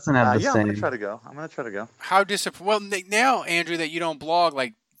doesn't have the yeah, same. I'm gonna try to go. How disappointed? Well, now Andrew, that you don't blog,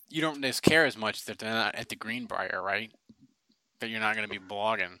 like you don't just care as much that they're not at the Greenbrier, right? That you're not going to be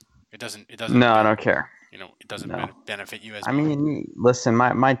blogging. It doesn't. No, I don't care. You know, it doesn't benefit you as I much. mean, listen,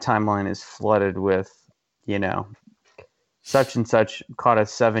 my timeline is flooded with, such and such caught a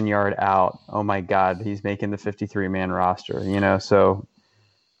 7-yard out. Oh my God, he's making the 53-man roster. So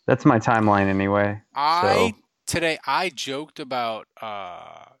that's my timeline anyway. Today I joked about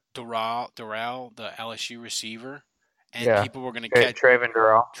Durrell, the LSU receiver, and people were going to catch Traven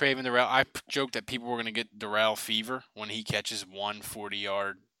Durrell. I joked that people were going to get Durrell fever when he catches one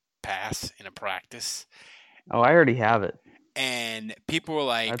 40-yard pass in a practice. Oh, I already have it. And people were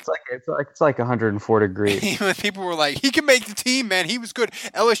like, it's like 104 degrees. People were like, he can make the team, man. He was good.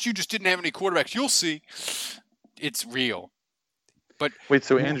 LSU just didn't have any quarterbacks. You'll see. It's real. But wait,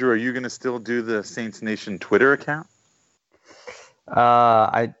 so Andrew, are you going to still do the Saints Nation Twitter account?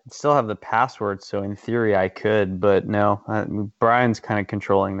 I still have the password, so in theory I could, but no. Brian's kind of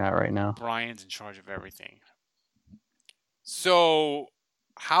controlling that right now. Brian's in charge of everything. So,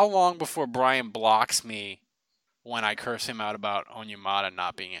 how long before Brian blocks me when I curse him out about Onyemata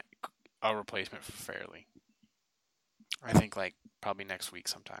not being a replacement for Fairley? I think probably next week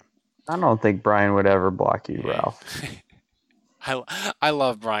sometime. I don't think Brian would ever block you, Ralph. I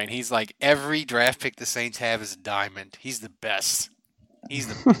love Brian. He's like, every draft pick the Saints have is a diamond. He's the best. He's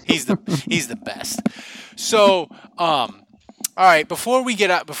the best. So, all right. Before we get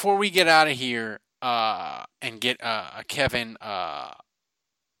out of here, and get a Kevin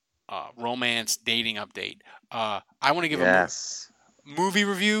romance dating update. I want to give a movie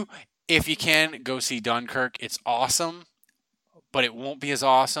review. If you can, go see Dunkirk. It's awesome. But it won't be as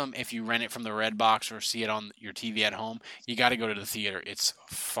awesome if you rent it from the Redbox or see it on your TV at home. You got to go to the theater. It's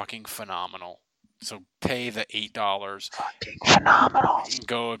fucking phenomenal. So pay the $8. Fucking phenomenal.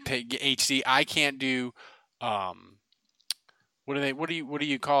 Go pay HD. I can't do what do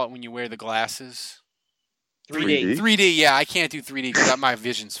you call it when you wear the glasses? 3D. 3D. Yeah, I can't do 3D because my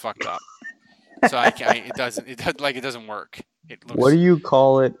vision's fucked up. So it doesn't work. What do you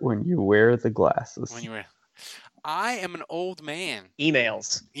call it when you wear the glasses? When you wear. I am an old man.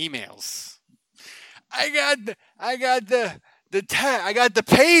 Emails. I got the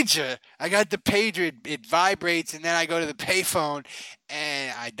pager. I got the pager. It vibrates, and then I go to the payphone,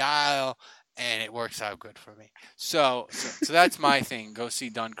 and I dial, and it works out good for me. So that's my thing. Go see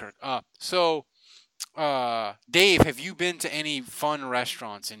Dunkirk. Dave, have you been to any fun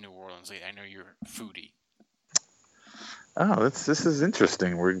restaurants in New Orleans lately? I know you're a foodie. Oh, this is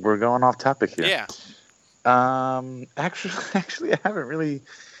interesting. We're going off topic here. Yeah. Actually, I haven't really.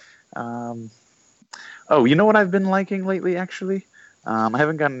 Oh, you know what I've been liking lately? Actually, I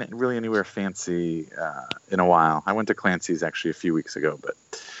haven't gotten really anywhere fancy in a while. I went to Clancy's actually a few weeks ago, but.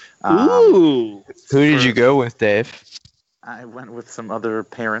 Ooh. Who did you go with, Dave? I went with some other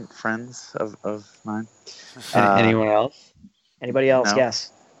parent friends of mine. Anyone else? Anybody else? No.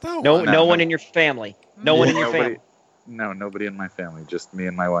 Yes. No one in your family. No one in your family. No, nobody in my family. Just me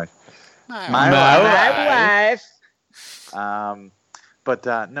and my wife. My wife. But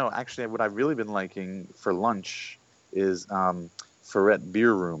no, actually, what I've really been liking for lunch is Ferret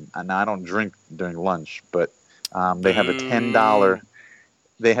Beer Room. And I don't drink during lunch, but they have a $10.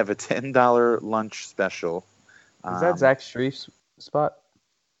 They have a $10 lunch special. Is that Zach Streif's spot?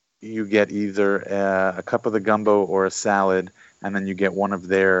 You get either a cup of the gumbo or a salad, and then you get one of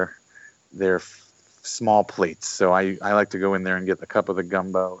their small plates. So I like to go in there and get a cup of the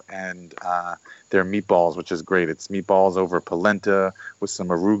gumbo and their meatballs, which is great. It's meatballs over polenta with some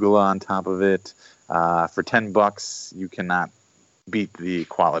arugula on top of it. For $10, you cannot beat the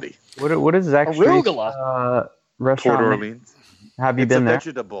quality. What is Zach Streif's restaurant? Port Orleans. Have you been there? It's a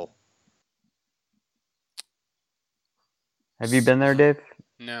vegetable. Have you been there, Dave?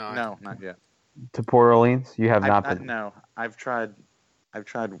 No, not yet. To Port Orleans? You have not been. No, I've tried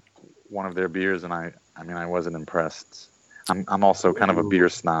one of their beers, and I wasn't impressed. I'm also kind of a beer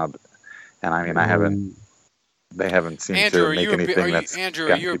snob, and I haven't. They haven't seemed to make anything that's Andrew,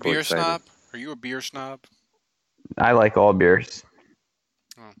 got are you a people beer excited. snob? Are you a beer snob? I like all beers.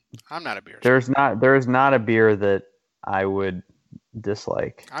 Oh, I'm not a beer snob. There's not a beer that I would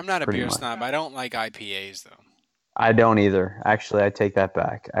dislike. I'm not a beer snob. I don't like IPAs, though. I don't either. Actually, I take that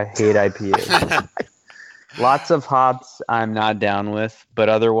back. I hate IPAs. Lots of hops I'm not down with, but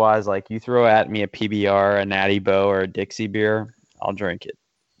otherwise, like you throw at me a PBR, a Natty Boh, or a Dixie beer, I'll drink it.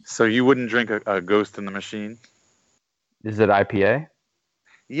 So you wouldn't drink a Ghost in the Machine? Is it IPA?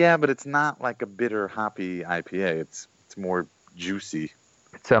 Yeah, but it's not like a bitter, hoppy IPA. It's more juicy.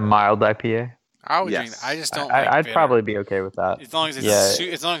 It's a mild IPA. I would Yes. drink. I just don't. I'd bitter. probably be okay with that. As long as it's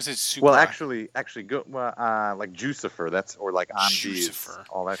Yeah. as long as it's super. Well, actually, go like Jucifer. That's or like Andes, Jucifer.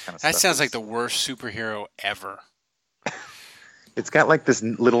 all that kind of That stuff. sounds like the worst superhero ever. It's got like this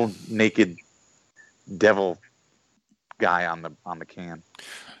little naked devil guy on the can.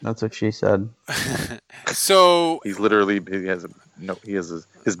 That's what she said. So He's literally he has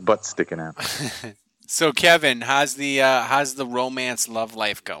his butt sticking out. So Kevin, how's the romance love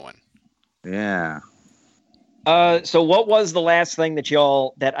life going? Yeah. So what was the last thing that you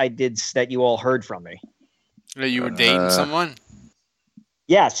all heard from me? That you were dating someone?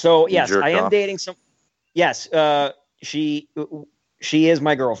 Yeah. So You yes, jerked I am off? dating some. Yes. She is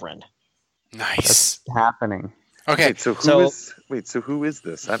my girlfriend. Nice. Happening. Okay. Wait, so who is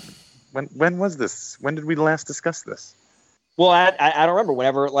this? When was this? When did we last discuss this? Well, I don't remember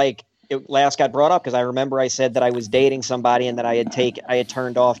whenever it last got brought up because I remember I said that I was dating somebody and that I had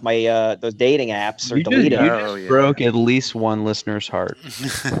turned off my those dating apps or deleted. You broke at least one listener's heart.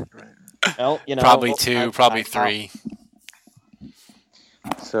 Well, probably two, probably three.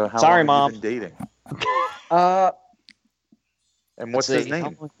 So how Sorry, long Mom. have you been dating? And what's let's his see.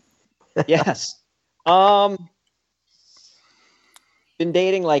 name? Yes. Been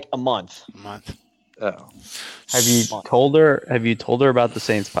dating like a month. Oh. Have you told her about the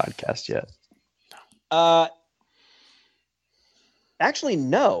Saints podcast yet? Actually,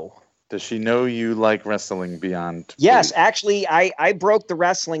 no. Does she know you like wrestling beyond? Yes, actually, I broke the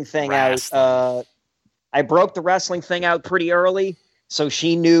wrestling thing out. I broke the wrestling thing out pretty early, so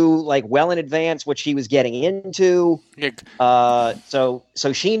she knew like well in advance what she was getting into. So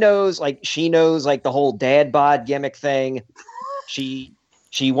she knows like the whole dad bod gimmick thing. She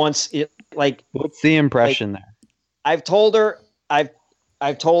wants it like. What's the impression there? I've told her her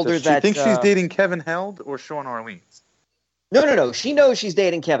Does she that think she's dating Kevin Held or Sean Orleans? No. She knows she's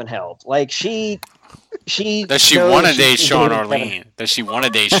dating Kevin Held. Like she. Does she knows want to she's date Sean dating Orleans? Kevin- Does she want to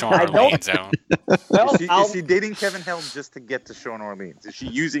date Sean I don't- Orleans? Though? Well, is she dating Kevin Held just to get to Sean Orleans? Is she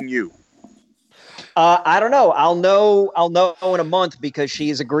using you? I don't know. I'll know in a month because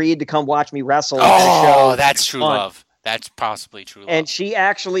she's agreed to come watch me wrestle. at a show Oh, that's true month. love. That's possibly true love. And she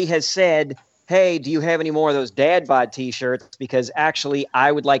actually has said, "Hey, do you have any more of those dad bod T-shirts? Because actually,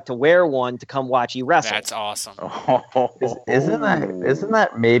 I would like to wear one to come watch you wrestle." That's awesome. Isn't that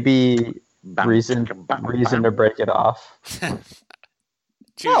maybe reason to break it off?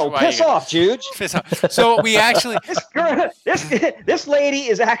 No, piss off, Juge. Piss off. So we actually this lady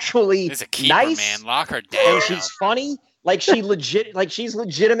is actually It's a keeper, nice, man. Lock her down. and she's funny. She's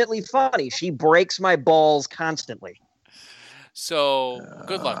legitimately funny. She breaks my balls constantly. So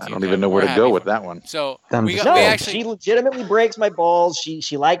good luck to I you. don't even know where to go with that one. So she legitimately breaks my balls.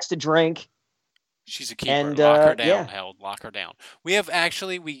 She likes to drink. She's a keeper. And, Lock her down, yeah. Held. Lock her down.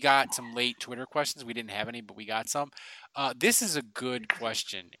 We got some late Twitter questions. We didn't have any, but we got some. This is a good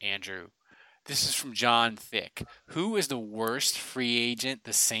question, Andrew. This is from John Thick. Who is the worst free agent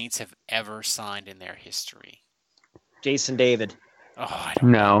the Saints have ever signed in their history? Jason David. Oh, I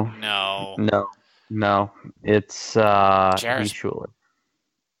don't No. know. No. It's Jarris. Heath Schuler.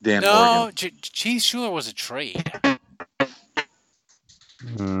 Dan No, Morgan. Cheese Schuler was a trade.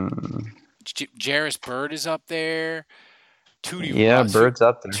 Jarris Bird is up there. Bird's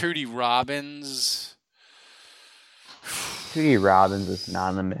up there. Tootie Robbins. Tootie Robbins is not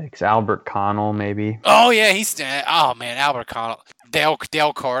in the mix. Albert Connell, maybe. Oh yeah, Albert Connell.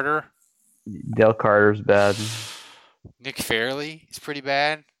 Dale Carter. Dale Carter's bad. Nick Fairley is pretty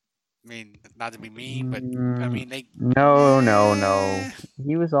bad. I mean, not to be mean, but I mean they. No.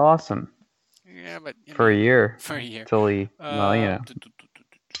 He was awesome. Yeah, but for a year. I'm Till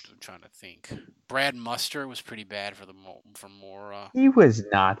trying to think. Brad Muster was pretty bad for Mora. He was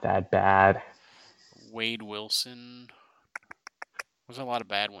not that bad. Wade Wilson. There's a lot of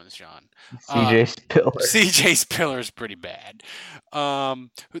bad ones, John. CJ Spiller. CJ Spiller is pretty bad.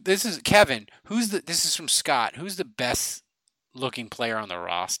 This is Kevin. This is from Scott. Who's the best looking player on the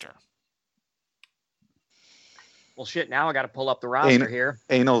roster? Well, shit. Now I got to pull up the roster here.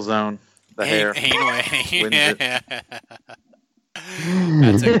 Anal zone. The hair. Anal.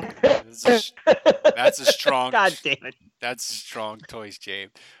 That's a strong. God damn it. That's a strong toys, Jabe.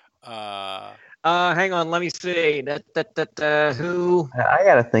 Hang on. Let me see. Who? I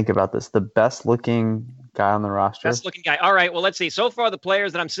got to think about this. The best looking guy on the roster. Best looking guy. All right. Well, let's see. So far, the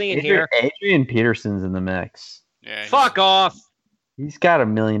players that I'm seeing here. Adrian Peterson's in the mix. Yeah. Fuck off. He's got $1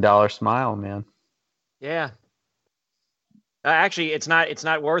 million smile, man. Yeah. Actually, it's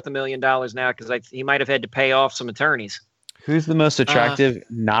not worth $1 million now because he might have had to pay off some attorneys. Who's the most attractive?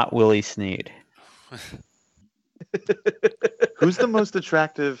 Not Willie Snead. Who's the most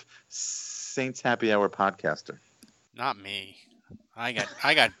attractive Saints Happy Hour podcaster? Not me. I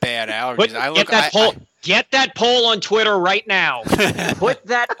got bad allergies. Get that poll on Twitter right now. Put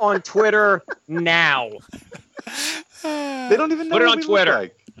that on Twitter now. They don't even know Put it what on we Twitter. look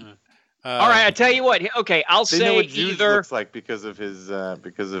like. All right, I tell you what. Okay, I'll They know say what Jude either. looks like because of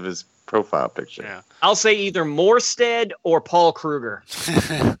his profile picture. Yeah. I'll say either Morstead or Paul Kruger.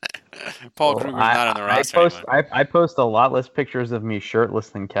 Paul Kruger's not on the roster anymore. I post a lot less pictures of me shirtless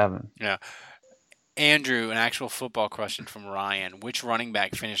than Kevin. Yeah. Andrew, an actual football question from Ryan. Which running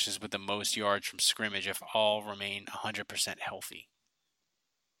back finishes with the most yards from scrimmage if all remain 100% healthy?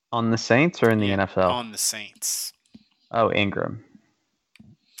 On the Saints or in the NFL? On the Saints. Oh, Ingram.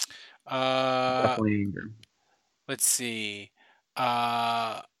 Definitely Ingram. Let's see.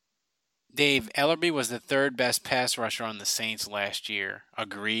 Dave, Ellerby was the third best pass rusher on the Saints last year.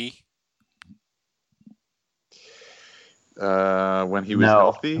 Agree? When he was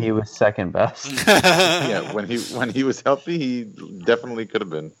healthy, he was second best. Yeah, when he was healthy, he definitely could have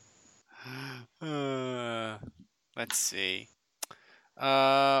been. Let's see.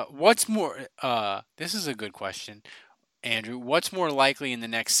 What's more? This is a good question, Andrew. What's more likely in the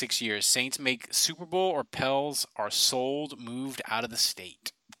next 6 years? Saints make Super Bowl or Pels are sold, moved out of the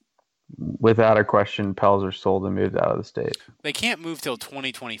state? Without a question, Pels are sold and moved out of the state. They can't move till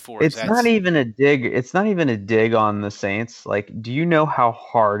 2024. It's not even a dig. It's not even a dig on the Saints. Like, do you know how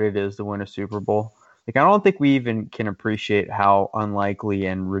hard it is to win a Super Bowl? Like, I don't think we even can appreciate how unlikely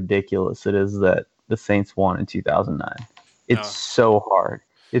and ridiculous it is that the Saints won in 2009. It's so hard.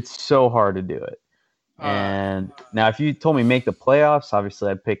 It's so hard to do it. And now, if you told me make the playoffs, obviously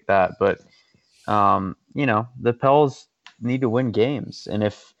I'd pick that. But, the Pels need to win games. And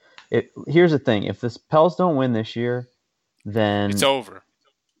here's the thing: if the Pels don't win this year, then it's over.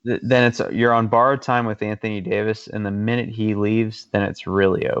 Then you're on borrowed time with Anthony Davis, and the minute he leaves, then it's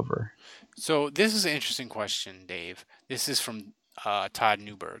really over. So this is an interesting question, Dave. This is from Todd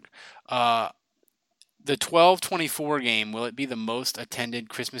Newberg. The 12-24 game, will it be the most attended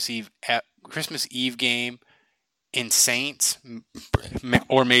Christmas Eve game in Saints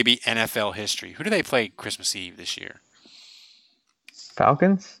or maybe NFL history? Who do they play Christmas Eve this year?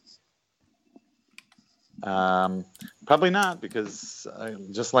 Falcons? Probably not, because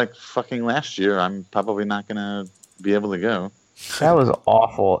just like fucking last year, I'm probably not going to be able to go. That was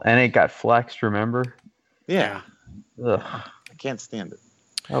awful. And it got flexed, remember? Yeah. Ugh. I can't stand it.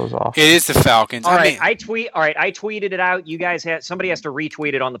 That was awful. It is the Falcons. I tweeted it out. You guys somebody has to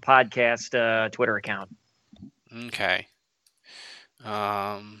retweet it on the podcast Twitter account. Okay.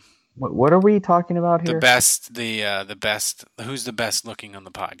 What are we talking about here? The best. Who's the best looking on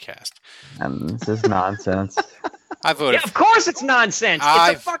the podcast? This is nonsense. I voted. Yeah, of course it's nonsense.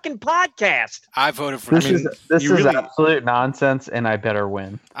 It's a fucking podcast. I voted for. This is absolute nonsense, and I better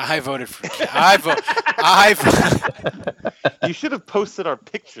win. I voted for. You should have posted our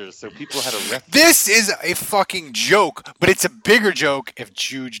pictures so people had a reference. This is a fucking joke, but it's a bigger joke if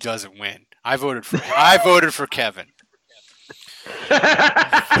Juge doesn't win. I voted for Kevin.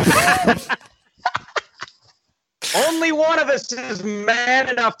 Only one of us is man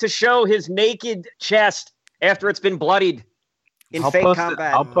enough to show his naked chest after it's been bloodied in fake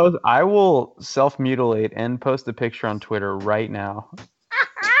combat. I will self-mutilate and post a picture on Twitter right now.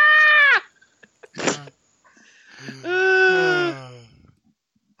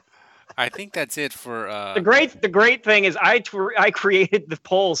 I think that's it for the great thing is I created the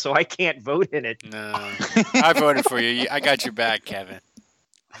poll, so I can't vote in it. No, I voted for you. I got your back, Kevin.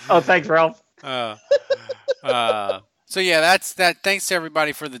 Oh, thanks, Ralph. So yeah, that's that. Thanks to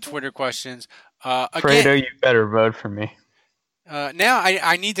everybody for the Twitter questions. Fredo, you better vote for me. Now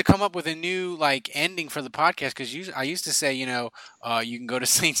I need to come up with a new ending for the podcast, because I used to say, you can go to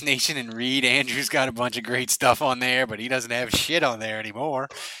Saints Nation and read. Andrew's got a bunch of great stuff on there, but he doesn't have shit on there anymore.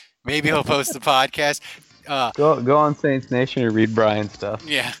 Maybe he'll post the podcast. Go on Saints Nation and read Brian's stuff.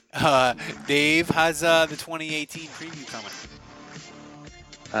 Yeah. Dave has the 2018 preview coming.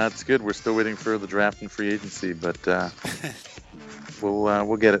 It's good. We're still waiting for the draft and free agency, but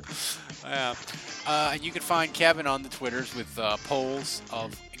we'll get it. Yeah. And you can find Kevin on the Twitters with polls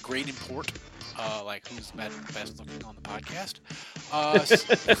of great import, like who's best looking on the podcast.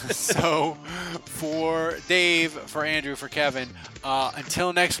 So for Dave, for Andrew, for Kevin,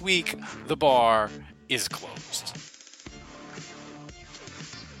 until next week, the bar is closed.